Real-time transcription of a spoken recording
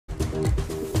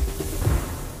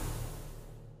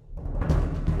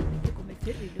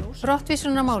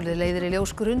Brottvísunarmálið leiðir í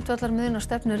ljós grundvallarmun á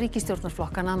stefnu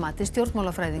ríkisstjórnarflokkanna að mati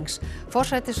stjórnmálafræðings.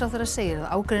 Forsætisráðherra segir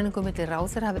að ágreiningur milli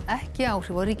ráðherra hafi ekki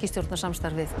áhrif á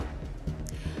ríkisstjórnarsamstarfið.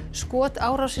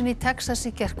 Skotárásin í Texas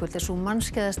í gærkvöld sú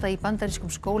mannskæðasta í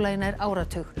bandarískum skóla í nær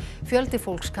áratug. Fjöldi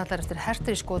fólks kallar eftir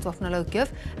hertri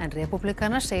skotvopnalöggjöf en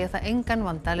repúblikanar segja það engan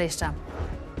vanda að leysa.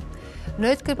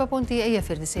 Nautgripabóndi í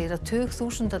Eyjafirði segir að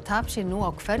tugþúsunda tap sé nú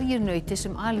á hverju nauti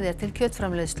sem alið til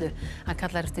kjötframleiðslu. Hann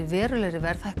kallar eftir verulegri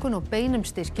verðhækkun og beinum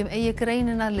styrkjum eigi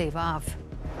greinin að leyfa af.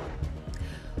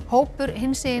 Hópur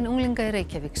hinsegin unglinga í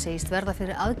Reykjavík segist verða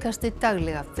fyrir aðkasti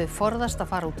daglega. Þau forðast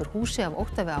að fara út úr húsi af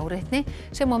ótta við áreitni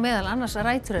sem á meðal annars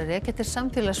rætur að rekja til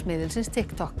samfélagsmiðilsins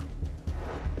TikTok.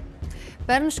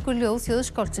 Bernsku ljóð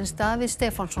þjóðskáldsins Davíðs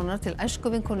Stefánssonar til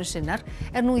æskuvinkonu sinnar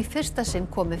nú í fyrsta sinn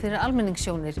komið fyrir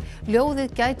almenningssjónir.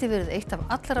 Ljóðið gæti verið eitt af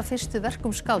allra fyrstu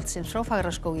verkum skáldsins frá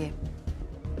Fagraskógi.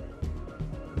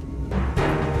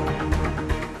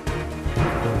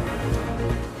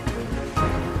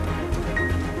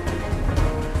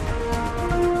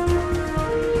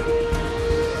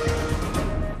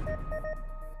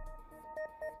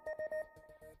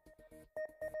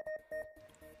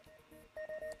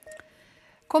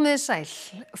 Komiði sæl.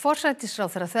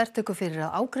 Forsætisráðherra þvertekur fyrir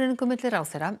að ágreiningur milli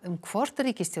ráðherra hvort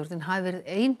ríkisstjórnin hafi verið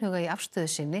einhuga í afstöðu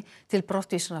sinni til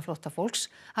brottvísunar flóttafólks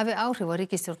hafi áhrif á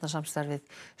ríkisstjórnarsamstarfið.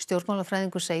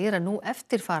 Stjórnmálafræðingur segir að nú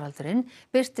eftir faraldurinn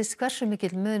birtist hversu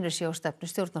mikill munur sé á stefnu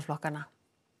stjórnarflokkana.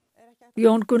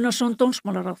 Jón Gunnarsson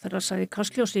dómsmálaráðherra sagði í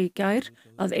Kastljósi í gær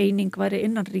að eining væri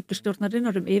innan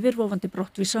ríkisstjórnarinnar yfirvofandi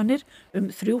brottvísanir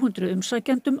 300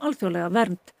 umsækjendum alþjóðlega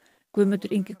vernd.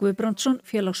 Guðmundur Ingi Guðbrandsson,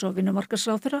 félags- og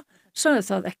vinnumarkaðsráðherra, sagði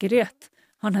það ekki rétt.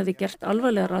 Hann hefði gert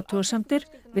alvarlegar athugasemdir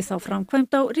við þá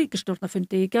framkvæmd á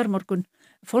ríkisstjórnarfundi í gærmorgun.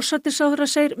 Forsætisráðherra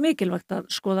segir mikilvægt að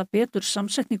skoða betur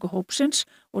samsetningu hópsins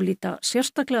og líta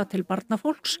sérstaklega til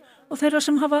barnafólks og þeirra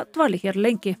sem hafa dvalið hér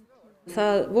lengi.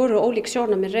 Það voru ólík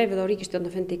sjónarmið reifuð á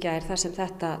ríkisstjórnarfundi í gær þar sem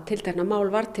þetta tiltekna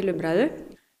mál var til umræðu.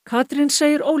 Katrín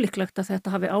segir ólíklegt að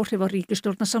þetta hafi áhrif á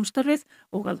ríkisstjórnarsamstarfið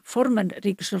og að formenn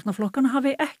ríkisstjórnarflokkana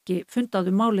hafi ekki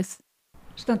fundað málið.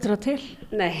 Stendur það til?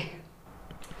 Nei.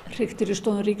 Hriktir í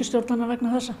stóðum ríkisstjórnarna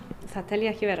vegna þessa? Það tel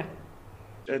ég ekki vera.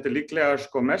 Þetta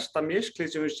líklega mesta misklið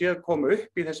sem við séð koma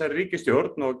upp í þessari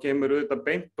ríkisstjórn og kemur auðvitað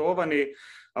beint ofan í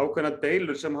ákveðna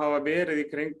deilur sem hafa verið í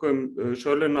kringum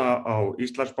söluna á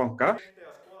Íslandsbanka.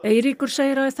 Eiríkur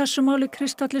segir að í þessu máli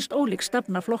kristallist ólík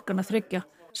stefna flokkana þriggja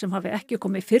sem hafi ekki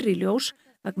komið fyrr í ljós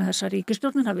vegna þess að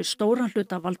ríkisstjórnin hafi stóran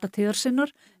hluta valdatíðar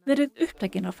sinnar verið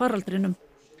upptekin af faraldrinum.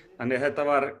 Þannig þetta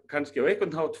var kannski á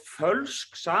einhvern hátt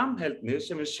fölsk samheldni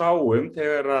sem við sáum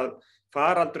þegar að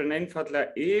faraldurinn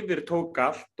einfallega yfirtók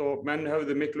allt og menn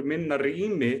höfðu miklu minna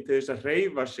rými til þess að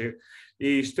hreyfa sig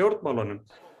í stjórnmálunum.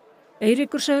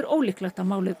 Eiríkur segir ólíklegt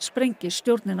að málið sprengi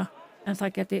stjórnina en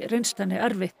það geti reynst henni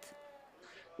erfitt.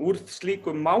 Úr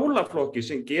slíkum málaflokki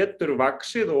sem getur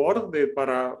vaxið og orðið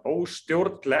bara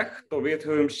óstjórnlegt og við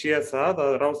höfum séð það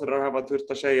að ráðherrar hafa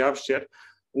þurft að segja af sér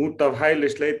út af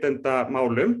hælisleitenda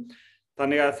málum.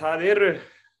 Þannig að það eru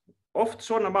oft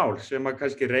svona mál sem að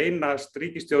kannski reynast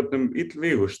ríkisstjórnum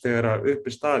illvígust þegar að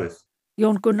uppi staðið.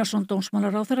 Jón Gunnarsson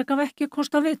dómsmálaráðherra gaf ekki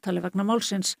kost af viðtali vegna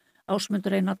málsins.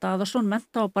 Ásmundur Einar Daðason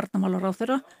mennta- og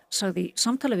barnamálaráðherra sagði í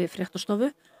samtali við Fréttastofu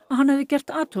að hann hefði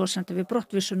gert athugasemdir við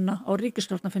brottvísunina á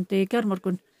ríkisstjórnarfundi í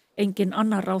gærmorgun. Engin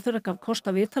annar ráðherra gaf kost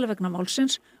af viðtali vegna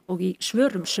málsins og í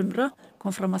svörum sumra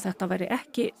kom fram að þetta væri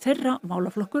ekki þeirra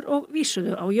málaflokkur og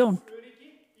vísuðu á Jón.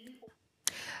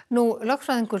 Nú,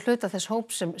 lögfræðingur hluta þess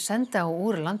hóps sem sendi á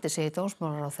úr landi segir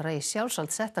dómsmálaráðherra í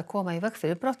sjálfsvald sett að koma í veg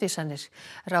fyrir brottvísanir.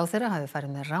 Ráðherra hafi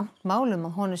farið með rangt málum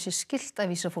og honum sé skylt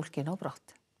að vísa fólkinu á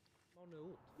brott.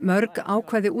 Mörg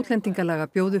ákvæði útlendingalaga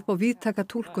bjóð upp á víðtæka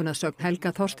túlkunasögn Helga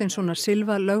Þorsteinssonar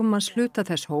Silva lögmanns hluta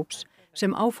þess hóps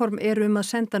sem áform eru að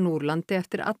senda nú úr landi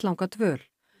eftir alllanga dvöl.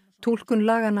 Túlkun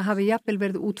lagana hafi jafnvel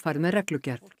verið útfærð með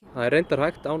reglugerð. Það er reyndar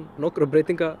hægt án nokkra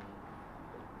breytinga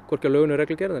hvorki á lögum og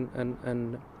reglugerð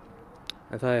en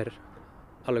það er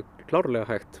alveg klárlega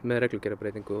hægt með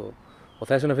reglugerðarbreytingu og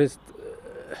þess vegna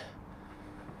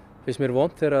finnst mér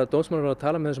vont þegar dómsmálaráðherra er að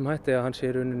tala með þessum hætti að hann sé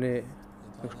í rauninni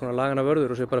einhvers konar lagana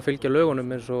vörður og sé bara að fylgja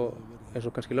lögunum eins og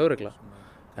kannski lögregla.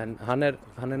 En hann er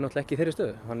náttúrulega ekki í þeirri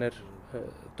stöðu. Hann er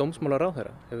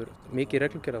dómsmálaráðherra, hefur mikið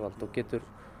reglugerðarvald og getur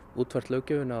útfært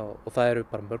löggjöfina og það eru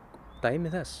bara mörg dæmi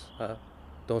þess að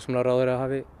dómsmálaráðherra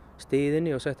hafi stigið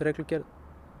inn í og sett reglugerð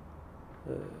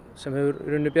sem hefur í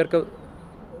rauninni bjargað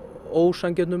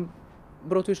ósanngjörnum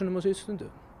brottvísunum á síðustu stundu.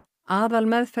 Aðal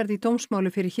meðferð í dómsmáli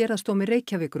fyrir héraðsdómi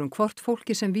Reykjavíkur hvort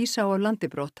fólki sem vísa á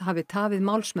landibrott hafi tafið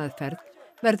málsmeðferð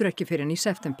verður ekki fyrr en í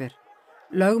september.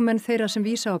 Lögmenn þeirra sem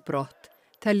vísa á brott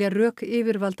telja rök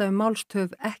yfirvalda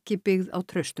málstöf ekki byggð á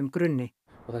traustum grunni.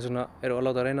 Og þess vegna erum við að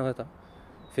láta reyna á þetta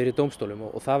fyrir dómstólum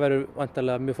og það verður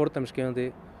væntanlega mjög fordæmisgefandi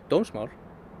dómsmál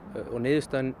og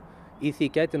niðurstaðan í því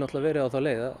gæti náttúrulega verið á þá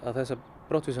leið að þessar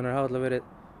brottvísanir hafa alltaf verið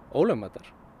ólögmætar.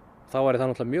 Þá væri það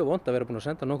náttúrulega mjög vont að vera búin að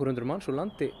senda nokkur hundruð manns úr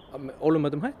landi með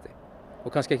ólögmætum hætti og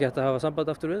kannski ekki hægt að hafa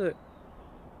samband aftur við þau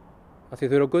af því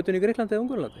þau eru á götunni í Grikklandi eða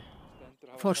Ungverjalandi.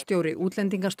 Forstjóri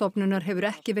Útlendingastofnunar hefur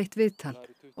ekki veitt viðtal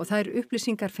og þær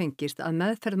upplýsingar fengist að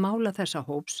meðferð mála þessa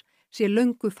hóps sé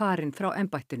löngu farin frá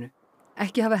embættinu.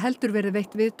 Ekki hafa heldur verið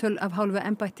veitt viðtöl af hálfu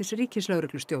embættis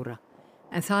ríkislögreglustjóra,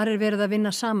 en þar verið að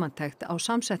vinna samantekt á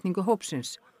samsetningu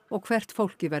hópsins og hvert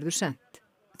fólki verður sent.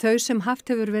 Þau sem haft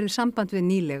hefur verið samband við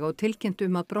nýlega og tilkynnt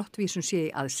að brottvísun sé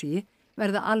í aðsigi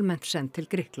verða almennt send til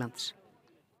Grikklands.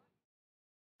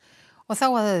 Og þá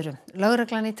að öðru.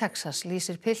 Lögreglan í Texas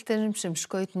lýsir piltinum sem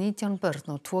skaut 19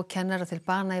 börn og 2 kennara til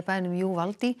bana í bænum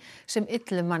Uvalde sem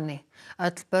illum manni.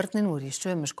 Öll börnin voru í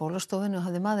sömu skólastofinu og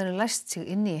hafði maðurinn læst sig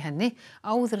inni í henni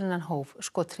áður en hann hóf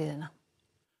skothríðina.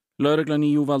 Lögreglan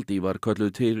í Uvalde var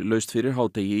kölluð til laust fyrir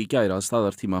hádegi í gær að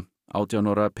staðartíma. 18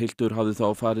 ára piltur hafði þá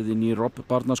farið inn í Robb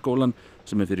barnaskólann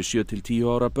sem fyrir 7 til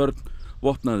 10 ára börn,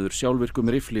 vopnaður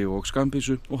sjálfvirkum rifli og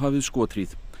skambissu og hafið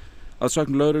skothríð. Að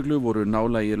sögn lögreglu voru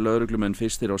nálægir lögreglumenn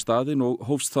fyrstir á staðinn og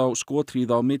hófst þá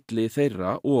skothríð á milli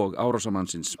þeirra og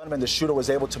árásamannsins. The shooter was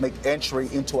able to make entry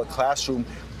into a classroom,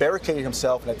 barricaded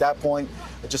himself, and at that point,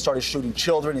 just started shooting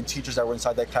children and teachers that were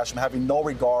inside that classroom, having no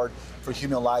regard for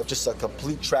human life. Just a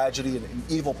complete tragedy and an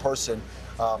evil person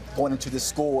going into this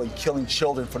school and killing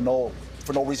children for no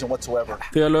reason whatsoever.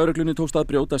 Þegar lögreglunni tókst að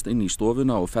brjótast inn í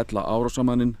stofuna og fella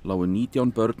árásamannin lágu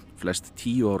 19 börn, flest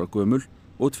 10 ára gömul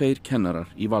og 2 kennarar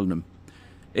í valnum.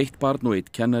 1 barn og 1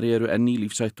 kennari eru enn í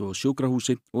lífshættu á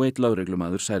sjúkrahúsi og 1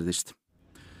 lögreglumaður særðist.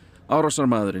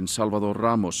 Árásarmaðurinn Salvador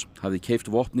Ramos hafði keypt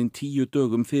vopnin 10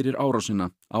 dögum fyrir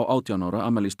árásina á 18 ára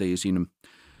afmælisdegi sínum.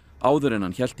 Áður en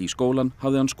hann hélt í skólan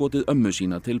hafði hann skotið ömmu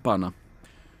sína til bana.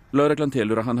 Lögreglan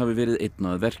telur að hann hafi verið einn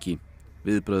að verki.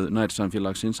 Viðbrögð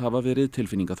nærsamfélagsins hafa verið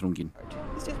tilfinningaþrungin.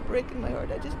 It's just breaking my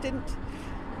heart. I just didn't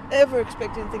ever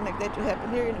expect anything like that to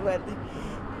happen here in Uvalde.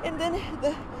 And then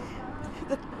the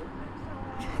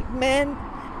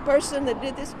person that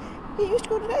did this, he used to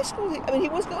go to high school here. I mean, he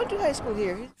was going to high school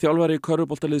here. Þjálfari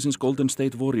körfuboltaliðsins Golden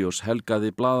State Warriors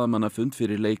helgaði blaðamannafund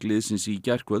fyrir leikliðsins í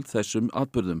gærkvöld þessum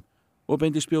atburðum og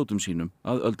beindi spjótum sínum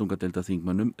að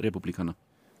öldungadeildarþingmönnum repúblikana.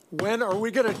 When are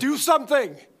we going to do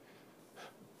something?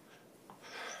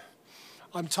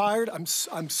 I'm tired. I'm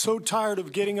so tired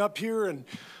of getting up here and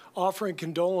offering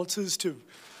condolences to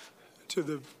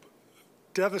the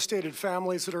devastated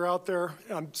families that are out there.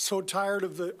 I'm so tired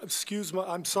of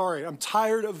I'm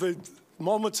tired of the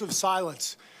moments of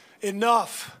silence.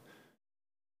 Enough.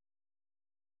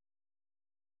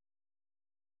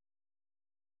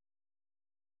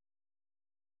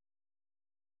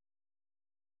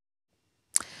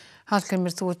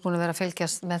 Hallgrímur, þú ert búin að vera að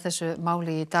fylgjast með þessu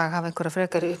máli í dag. Hafa einhverja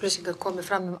frekari upplýsingar komið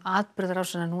fram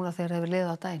atburðarásina núna þegar hefur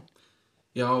liðið á daginn?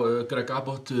 Já, Greg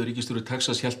Abbott, ríkisstjóri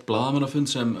Texas, hélt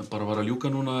blaðamannafund sem bara var að ljúka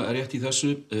núna rétt í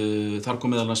þessu. Þar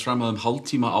kom meðal annars fram að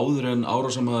hálftíma áður en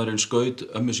árásarmaðurinn skaut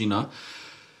ömmu sína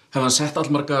hefði hann sett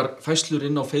allmargar færslur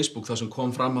inn á Facebook þar sem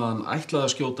kom fram að hann ætlaði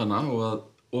að skjóta hana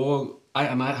og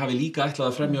hann hafi líka ætlað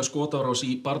að fremja skotárás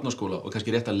í barnaskóla og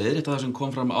kannski rétt að leiðrétta það sem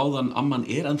kom fram áðan amman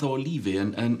ennþá á lífi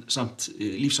en samt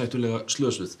lífshættulega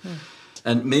slösuð.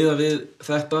 En miðað við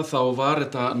þetta þá var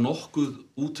þetta nokkuð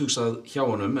úthugsað hjá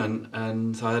honum en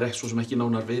það ekki svo sem ekki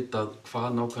nánar vitað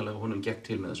hvað nákvæmlega honum gekk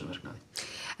til með þessum verknaði.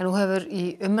 En nú hefur í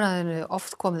umræðinu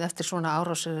oft komið eftir svona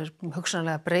árásir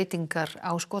hugsanlega breytingar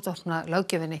á skotvopna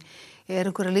löggjöfinni.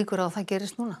 Einhverjar líkur á að það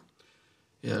gerist núna?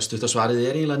 Já, stutta svarið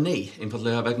eiginlega nei,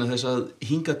 einfaldlega vegna þess að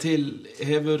hingað til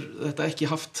hefur þetta ekki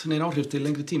haft nein áhrif til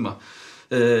lengri tíma.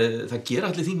 Það gera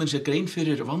allir þingmenn sér grein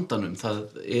fyrir vandanum. Það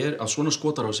að svona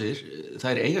skotárásir,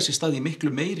 það eiga sér stað í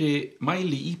miklu meiri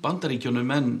mæli í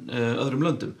Bandaríkjunum en öðrum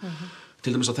löndum.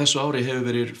 Til dæmis að þessu ári hefur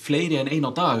verið fleiri en 1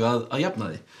 á dag að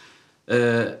jafnaði.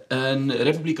 En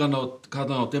repúblíkana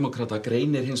og demokrata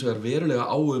greinir hins vegar verulega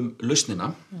á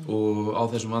lausnina og á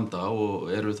þessum vanda og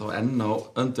eru þá enn á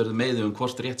öndverðu meiði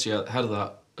hvort rétt sé að herða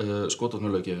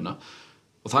skotvopnalöggjöfina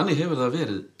og þannig hefur það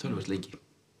verið töluvert lengi.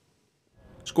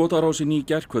 Skotárásin í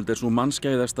gærkvöld svo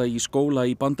mannskæðasta í skóla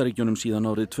í Bandaríkjunum síðan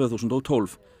árið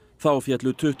 2012. Þá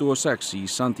féllu 26 í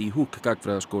Sandy Hook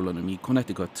gagnfræðaskólanum í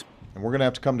Connecticut. And we're going to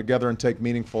have to come together and take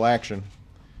meaningful action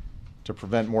to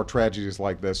prevent more tragedies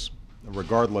like this,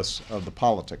 regardless of the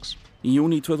politics. Í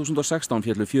júní 2016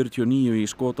 féllu 49 í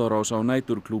skotárás á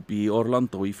næturklúbbi í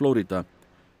Orlando í Flórída.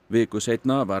 Viku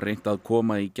seinna var reynt að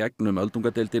koma í gegnum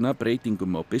öldungadeildina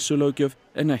breytingum á byssulöggjöf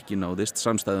en ekki náðist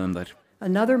samstæða þær.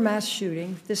 Another mass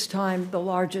shooting, this time the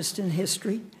largest in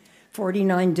history.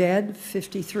 49 dead,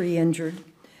 53 injured.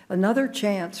 Another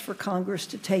chance for Congress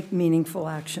to take meaningful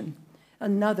action.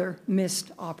 Another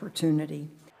missed opportunity.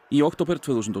 Í október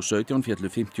 2017 féllu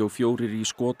 54 í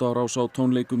skotárás á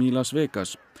tónleikum í Las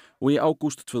Vegas og í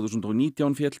ágúst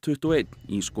 2019 féll 21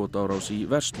 í skotárás í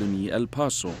verslun í El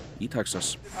Paso í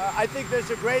Texas. I think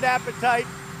there's a great appetite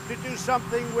to do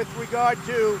something with regard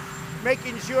to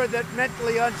making sure that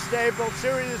mentally unstable,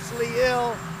 seriously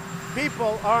ill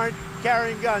people aren't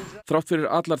carrying guns. Þrátt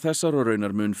fyrir allar þessar og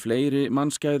raunar mun fleiri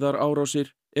mannskæðar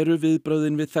árásir eru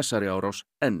viðbrögðin við þessari árás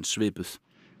enn svipuð.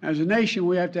 As a nation,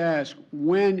 we have to ask,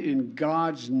 when in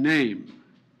God's name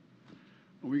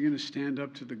are we going to stand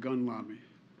up to the gun lobby?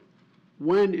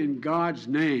 When in God's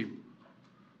name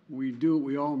we do what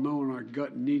we all know in our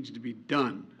gut needs to be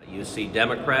done? You see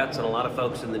Democrats and a lot of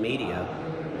folks in the media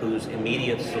whose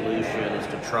immediate solution is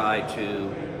to try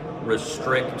to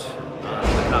restrict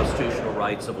the constitutional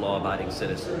rights of law-abiding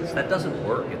citizens. That doesn't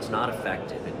work. It's not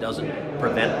effective. It doesn't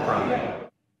prevent crime.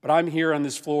 But I'm here on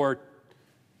this floor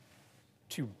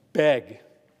to beg,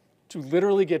 to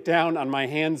literally get down on my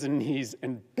hands and knees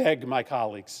and beg my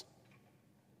colleagues.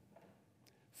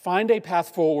 Find a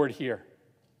path forward here.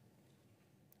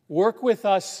 Work with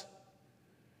us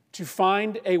to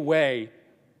find a way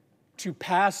to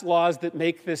pass laws that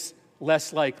make this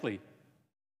less likely.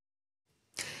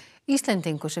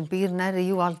 Íslendingur sem býr nærri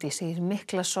Uvalde segir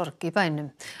mikla sorg í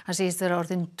bænum. Hann segist vera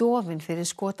orðinn dofinn fyrir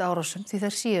skotárásum því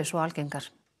þær séu svo algengar.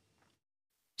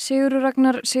 Sigurður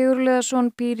Ragnar Sigurleðarsson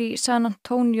býr í San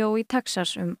Antonio í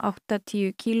Texas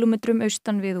 8-10 kílómetrum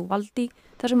austan við Uvalde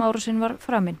þar sem árásin var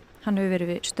framin. Hann hefur verið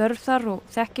við störf þar og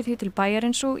þekkir því til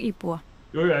bæjarins og íbúa.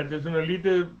 Jú, þetta svona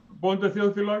lítið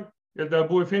bóndaþjóðfélag. Ég held að það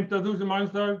búi 15.000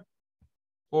 manns þar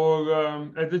og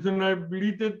þetta svona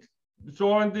lítið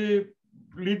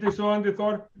sofandi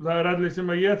þorp. Það allir sem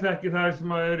ég þekki þar sem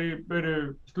eru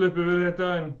sluppu við þetta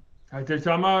en þetta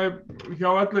sama hjá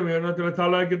öllum. Ég náttúrulega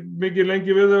tala ekki mikið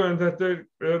lengi við þau en þetta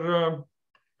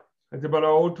er bara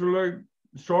ótrúleg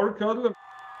sorg hjá öllum.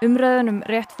 Umræðan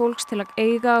rétt fólks til að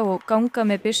eiga og ganga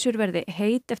með byssur verði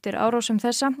heit eftir árásum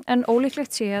þessa en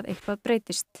ólíklegt sé að eitthvað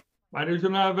breytist. Maður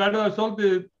svona verða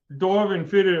svolítið dofinn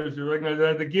fyrir þessu vegna þess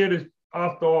að þetta gerist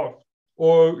allt og oft.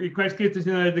 Og í hvers skipti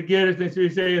sem þetta gerist eins og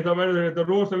ég segi þá verður þetta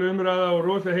rosaleg umræða og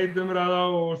rosaleg heit umræða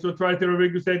og svo 2-3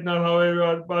 vikur seinna þá eru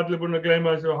allir búin að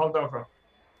gleyma þessu og halda áfram.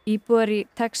 Íbúar í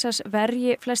Texas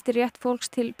verji flestir rétt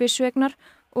fólks til byssueignar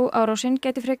og árásinn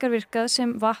gæti frekar virkað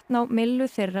sem vatn á myllu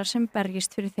þeirra sem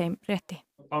berjist fyrir þeim rétti.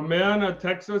 Á meðan að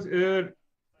Texas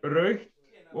rautt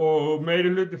og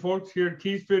meiri hluti fólks hér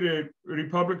kýs fyrir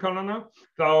Republikanana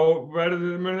þá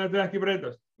mun þetta ekki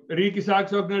breytast.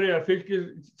 Ríkissaksóknari eða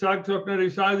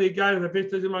fylkissaksóknari sagði í gær, það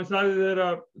fyrsta sem hann sagði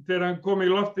þegar hann kom í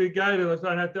loftið í gær, þá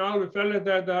sagði hann þetta alveg fellegt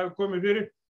að þetta hafi komið fyrir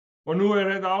og nú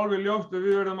þetta alveg ljóst og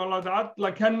við verðum að láta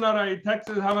alla kennara í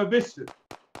Texas hafa byssur.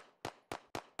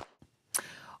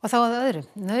 Og þá að öðru,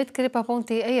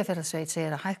 nautgripabóndi í Eyjafjarðarsveit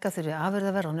segir að hækka þurfi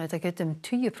afurðaverð á nautakjöti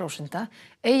 10%,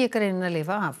 eigi greinin að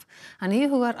lifa af. Hann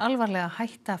íhugar alvarlega að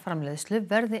hætta framleiðslu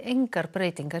verði engar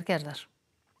breytingar gerðar.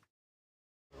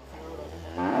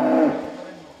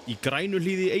 Í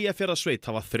Grænuhlíð í Eyjafjarðarsveit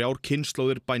hafa 3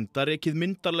 kynslóðir bænda rekið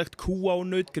myndarlegt kúa- og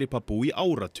nautgripabú í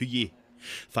áratugi.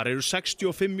 Þar eru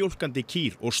 65 mjólkandi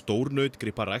kýr og stór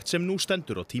nautgriparækt sem nú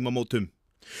stendur á tímamótum.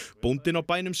 Bóndinn á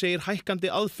bænum segir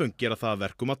hækkandi aðföng gera það að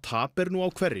verkum að tap nú á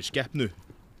hverri skepnu.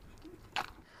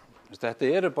 Þetta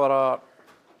eru bara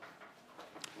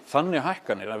þannig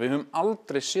hækkanir að við höfum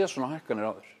aldrei séð svona hækkanir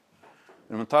áður.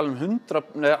 Við höfum að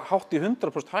tala hátt í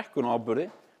 100% hækkun á áburði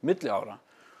milli ára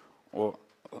og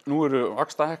nú eru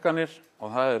vaxtahækkanir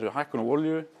og það eru hækkun á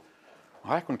olíu og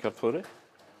hækkun á kjarnfóðri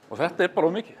og þetta er bara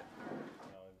of mikið.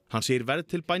 Hann segir verð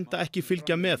til bænda ekki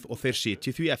fylgja með og þeir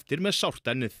sitji því eftir með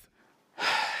sárt ennið.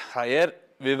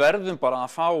 Við verðum bara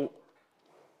að fá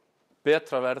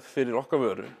betra verð fyrir okkar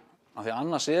vöru af því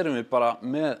annars erum við bara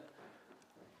með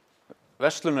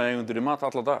verslunareigendur í mat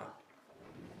alla daga.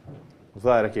 Og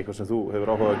það er ekki eitthvað sem þú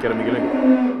hefur áhuga að gera mikið lengur?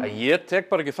 Ég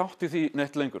tek bara ekki þátt í því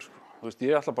neitt lengur. Þú veist,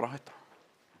 ég ætla bara að hætta.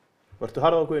 Vertu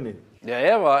harð ákveðin í því? Já,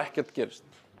 ef að ekkert gerist.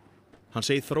 Hann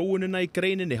segir þróunina í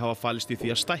greininni hafa falist í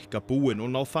því að stækka búin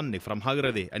og ná þannig fram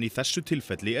hagræði en í þessu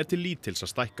tilfelli til lítils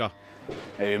að stækka.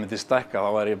 Ef ég myndi stækka þá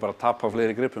væri ég bara að tapa á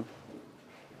fleiri gripum.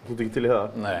 Þú ert ekki til í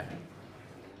það? Nei.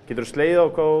 Geturðu slegið á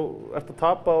hvað ert að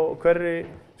tapa á hverri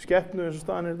skepnu eins og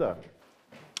staðan í dag?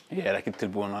 Ég er ekki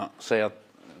tilbúin að segja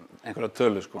einhverja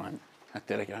tölu en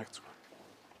þetta er ekki hægt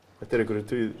Þetta er einhverju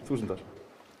 10.000?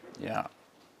 Já,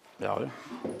 Já.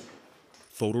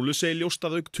 Þórólfur segir ljóst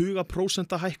að auk tuga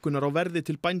prósenta hækkunar á verði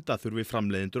til bænda þurfi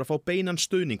framleiðendur að fá beinan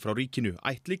stuðning frá ríkinu,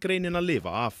 ætli greinin að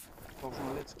lifa af.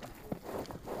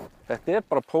 Þetta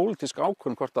bara pólitísk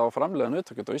ákvörðun hvort það á að framleiða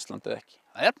nautakjöt á Íslandi eða ekki.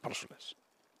 Það bara svoleiðis.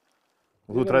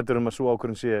 Og þú hræddur að sú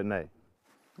ákvörðun sé nei?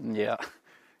 Já,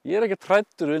 ég ekki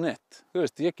hræddur við neitt. Þú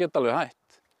veist, ég get alveg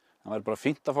hætt. Það væri bara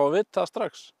fínt að fá að vita það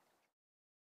strax.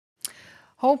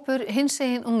 Hópur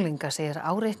hinsegin unglinga segir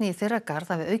áreitni í þeirra garð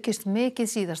hafi aukist mikið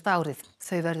síðasta árið.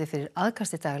 Þau verði fyrir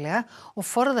aðkasti daglega og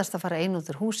forðast að fara ein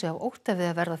út úr húsi af ótta við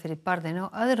að verða fyrir barðinu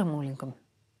á öðrum unglingum.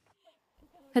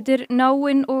 Þetta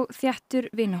náinn og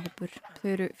þéttur vinahópur. Þau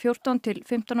eru 14 til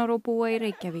 15 ára og búa í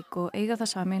Reykjavík og eiga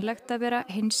það sameiginlegt að vera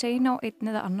hinsegin á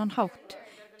einn eða annan hátt.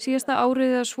 Síðasta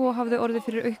árið eða svo hafði orðið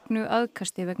fyrir auknu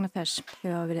aðkasti vegna þess. Þau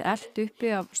hafa verið elt uppi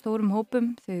af stórum hópum,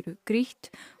 þau eru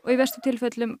grýtt og í verstu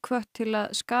tilfellum hvött til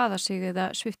að skaða sig eða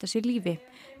svipta sér lífi.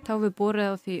 Þá við borið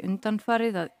á því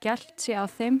undanfarið að gælt sé á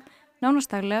þeim,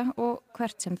 nánast daglega og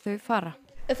hvert sem þau fara.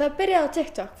 Það byrjaði á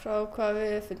TikTok frá hvað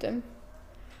við fundum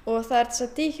og það þess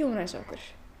að dehumanisa okkur.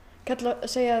 Kalla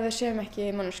að segja að við séum ekki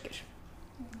manneskjur.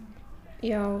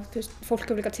 Já, þú veist, fólk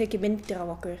hefur líka tekið myndir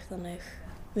af okkur, þannig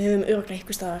við höfum örugglega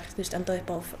einhvers staðar, þú veist, endað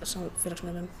upp á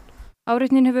samfélagsmiðlum.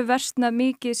 Áreitnin hefur versnað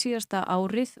mikið síðasta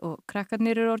árið og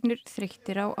krakkarnir eru orðnir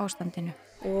þreyttir á ástandinu.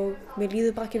 Og mér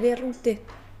líður bara ekki vel úti,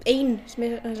 sem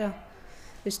ég þess að,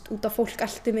 þú veist, út af fólk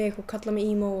elti mig og kalla mig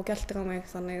emo og geltir á mig,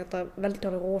 þannig að þetta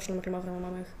veldur alveg rosalega miklu áhrifum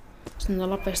á mig. Stundum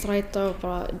að labba í strætó og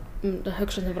bara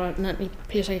hugsa bara,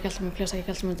 plís ekki gelta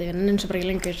mig, ég nenni bara ekki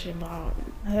lengur.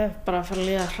 Það er bara að fara að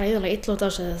líða hræðilega illa út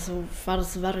af sig þegar þú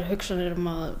farð verri hugsanir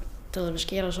að þú þurfir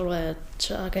skera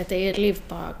svolítið að geta eigið líf,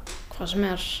 bara hvað sem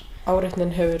er.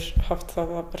 Áreitnin hefur haft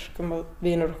það að verkum að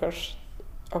vinur okkar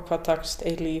ákvað að takast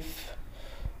eigið líf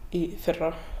í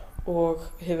fyrra og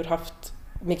hefur haft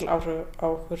mikil áhrif á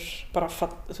okkur,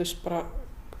 þú veist, bara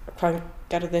hvað hann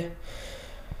gerði.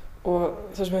 Og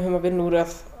það sem við höfum að vinna úr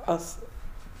að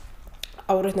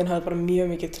áreitnin hafði bara mjög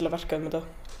mikið til að verka þetta.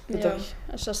 Já,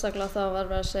 sérstaklega það var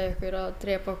verið að segja okkur að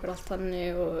drepa okkur allt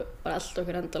þannig og bara elda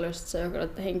okkur endalaust, segja okkur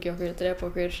að hengja okkur, drepa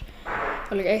okkur. Það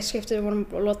var líka eitt skipti við vorum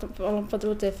lampandi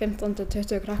úti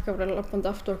 15-20 krakkar bara lampandi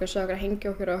aftur okkur, segja okkur að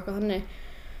hengja okkur og eitthvað þannig.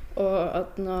 Og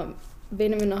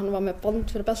vinur mín hann var með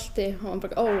band fyrir belti og hann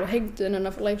bara hengdu þinn en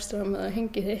að livestream eða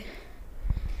hengi þig.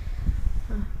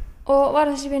 Og var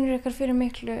þessi vinur ykkar fyrir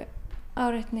miklu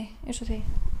áreitni eins og því?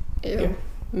 Já,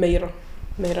 meira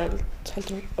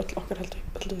heldur öll okkar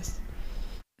heldur við.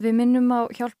 Við minnum á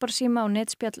hjálparsíma á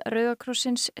netspjall Rauða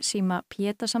krossins, síma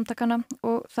Pieta-samtakana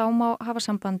og þá má hafa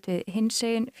samband við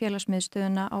hinsegin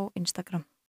félagsmiðstöðuna á Instagram.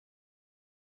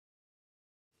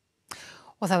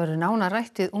 Og það verður nánar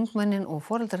rætt við ungmennin og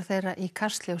foreldrar þeirra í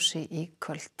Kastljósi í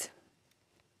kvöld.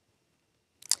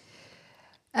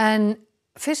 En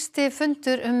fyrsti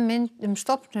fundur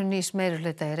stofnun nýs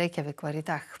meirihluta í Reykjavík var í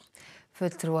dag.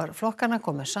 Fulltrúar flokkana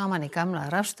komu saman í gamla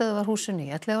rafstöðvarhúsinu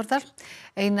í Elliðaárdal.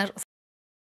 Einar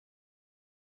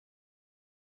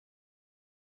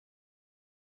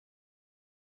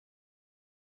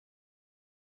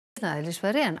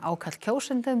eðlisfæri en ákall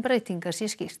kjósenda breytingar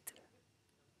sé skýrt.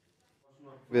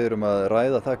 Við erum að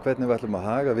ræða það hvernig við ætlum að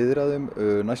haga viðræðum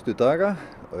næstu daga.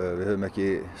 Við höfum ekki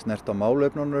snert á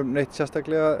málefnunum neitt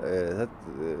sérstaklega.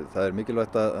 Það er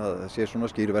mikilvægt að það sé svona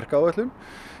skýr verkáætlun.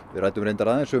 Við ræddum reyndar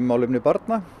aðeins málefni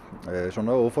barna,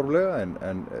 svona óformlega,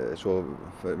 en svo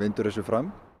vindur þessu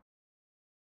fram.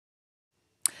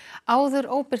 Áður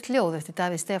óbirt ljóð eftir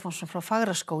Davíð Stefánsson frá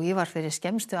Fagraskógi var fyrir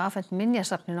skemmstu afhent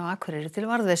minjasafninu á Akureyri til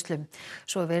varðveislu.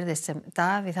 Svo virðist sem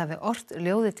Davíð hafi ort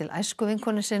ljóði til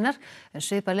æskuvinkonu sinnar en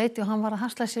svipað leyti og hann var að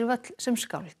hasla sér völl sem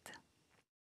skáld.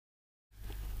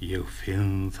 Ég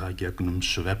finn það gegnum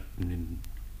svefnin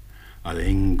að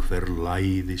einhver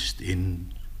læðist inn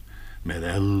með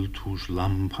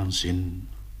eldhúslampann sinn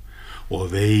og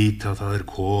veit að það er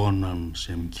konan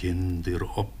sem kyndir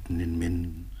ofnin minn.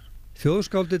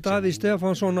 Þjóðskáldi Davíð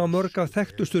Stefánsson á mörg af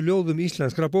þekktustu ljóðum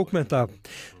íslenskra bókmennta.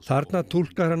 Þarna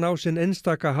túlkar hann á sinn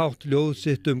einstaka hátt ljóð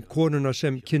sitt konuna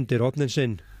sem kyndir ofnin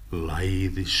sinn.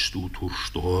 Læðist út úr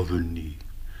stofunni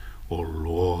og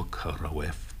lokar á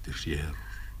eftir sér.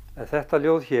 Þetta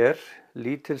ljóð hér,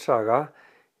 Lítil saga,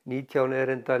 19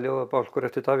 erinda ljóðabálkur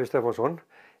eftir Davíð Stefánsson,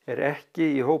 er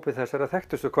ekki í hópi þessara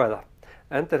þekktustu kvæða,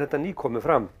 enda er þetta nýkomið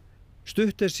fram.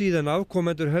 Stutt síðan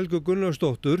afkomendur Helgu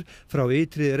Gunnlaugsdóttur frá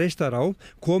Ytri Reistará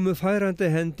komu færandi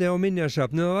hendi á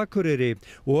minjasafnið á Akureyri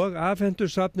og afhentu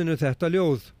safninu þetta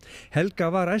ljóð.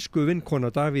 Helga var æskuvinkona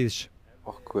Davíðs.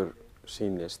 Okkur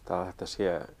sýnist að þetta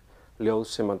sé ljóð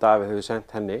sem að Davíð hefur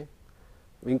sendt henni,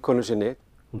 vinkonu sinni.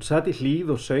 Hún sat í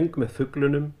hlíð og söng með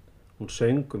fuglunum, hún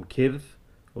söng kyrrð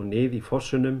og nið í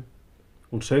fossunum.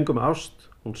 Hún söng ást,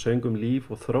 hún söng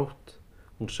líf og þrótt,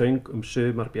 hún söng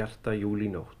sumar bjarta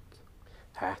júlínótt.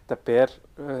 Þetta ber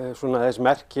svona þess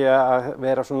merki að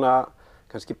vera svona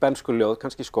kannski bernskuljóð,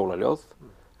 kannski skólaljóð,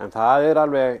 en það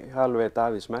alveg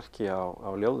Davíðs merki á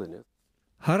ljóðinu.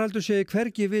 Haraldur segir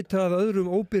hvergi vitað af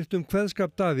öðrum óbirtum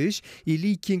kveðskap Davíðs í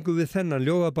líkingu við þennan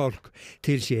ljóðabálk.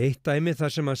 Til sé eitt dæmi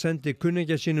þar sem hann sendi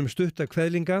kunningja sínum stutta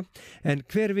kveðlinga, en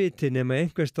hver viti nema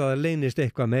einhvers staðar leynist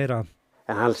eitthvað meira.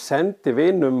 En hann sendi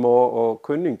vinum og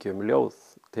kunningjum ljóð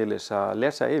til þess að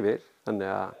lesa yfir,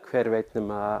 þannig að hver veit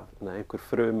nema einhver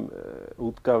frum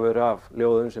útgáfur af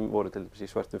ljóðum sem voru til dæmis í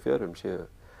Svörtum fjörum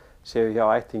séu hjá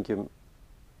ættingjum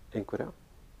einhverja.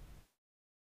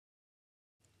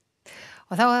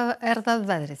 Og þá það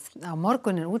veðrið. Á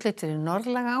morgun útlit fyrir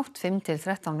norðlæga átt 5 til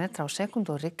 13 metra á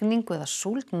sekúndu og rigningu eða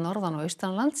súld norðan og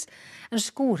austanlands en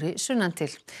skúri sunnan til.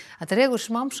 Það dregur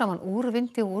smám saman úr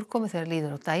vindi og úrkomi þegar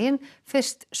líður á daginn,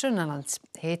 fyrst sunnanlands.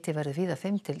 Hiti verður víða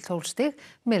 5 til 12 stig,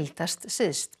 mildast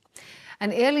syðst.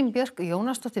 En Elín Björk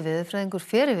Jónasdóttir veðurfræðingur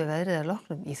fer yfir veðrið að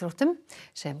loknum íþróttum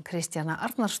sem Kristjana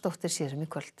Arnarsdóttir sér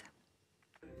í kvöld.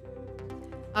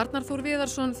 Arnar Þór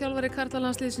Viðarsson, þjálfari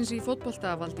karlalandsliðsins í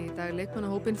fótbolta, valdi í dag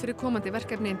leikmannahópinn fyrir komandi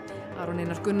verkefni. Aron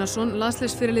Einar Gunnarsson,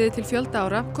 landsliðsfyrirliði til fjölda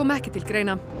ára, kom ekki til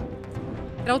greina.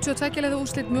 32 liða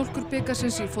úrslit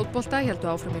mjólkurbikarsins í fótbolta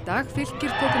héldu áfram í dag,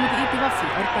 Fylkir tóku á móti IBVF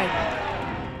í Árbæ.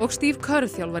 Og Steve Kerr,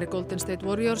 þjálfari Golden State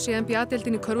Warriors í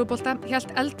NBA-deildinni í körfubolta,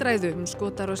 hélt eldræðu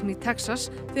skotarásin í Texas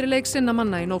fyrir leik sinna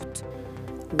manna í nótt.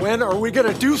 When are we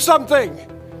gonna do something?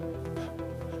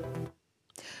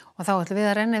 Og þá ætlum við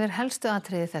að renna yfir helstu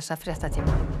atriði þessa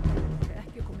fréttatíma.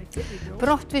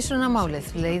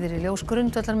 Brottvísunarmálið leiðir í ljós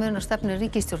grundvallarmunarstefnu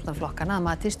ríkisstjórnarflokkana að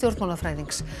mati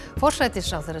stjórnmálafræðings.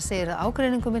 Forsætisráðherra segir að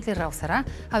ágreiningur milli ráðherra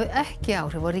hafi ekki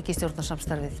áhrif á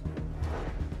ríkisstjórnarssamstarfið.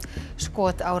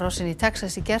 Skotárásin í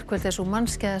Texas í gærkvöld sú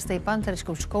mannskæðasta í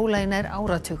bandarískum skóla í nær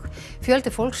áratug.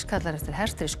 Fjöldi fólks kallar eftir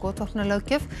hertri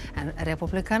skotvopnalöggjöf en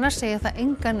repúblikanar segja það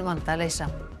engan vanda að leysa.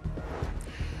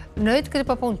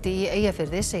 Nautgripabóndi í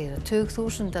Eyjafirði segir að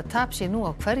tugþúsunda tap sé nú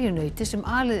á hverju nauti sem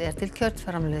alið til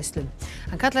kjötframleiðslu.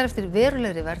 Hann kallar eftir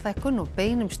verulegri verðhækkun og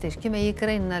beinum styrkjum eigi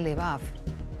greinina að lifa af.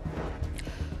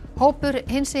 Hópur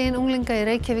hinsegin unglinga í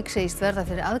Reykjavík segist verða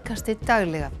fyrir aðkasti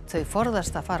daglega. Þau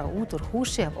forðast að fara út úr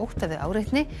húsi af ótta við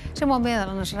áreitni sem á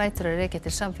meðal annars rætur að rekja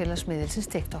til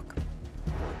samfélagsmiðilsins TikTok.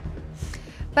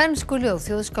 Bernskuljóð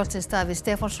þjóðskáldsins Davíðs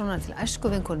Stefánssonar til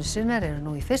æskuvinkonu sinnar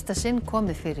nú í fyrsta sinn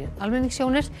komið fyrir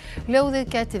almenningssjónir. Ljóðið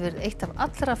gæti verið eitt af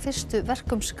allra fyrstu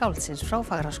verkum skáldsins frá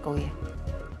Fagraskógi.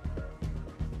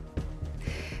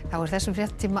 Þá þessum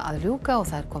fréttatíma að ljúka og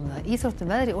það komið að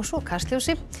íþróttum, veðri og svo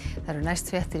Kastljósi. Það eru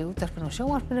næst fréttir í útvarpinu og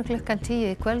sjónvarpinu klukkan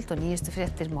 10 í kvöld og nýjustu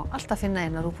fréttir má alltaf finna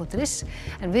inn á rúv.is.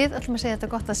 En við ætlum að segja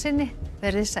þetta gott að sinni.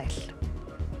 Verið sæl.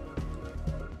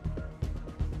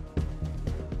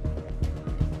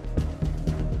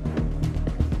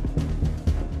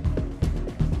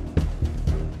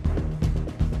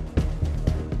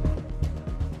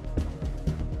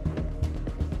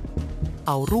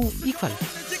 Á RÚV í kvöld.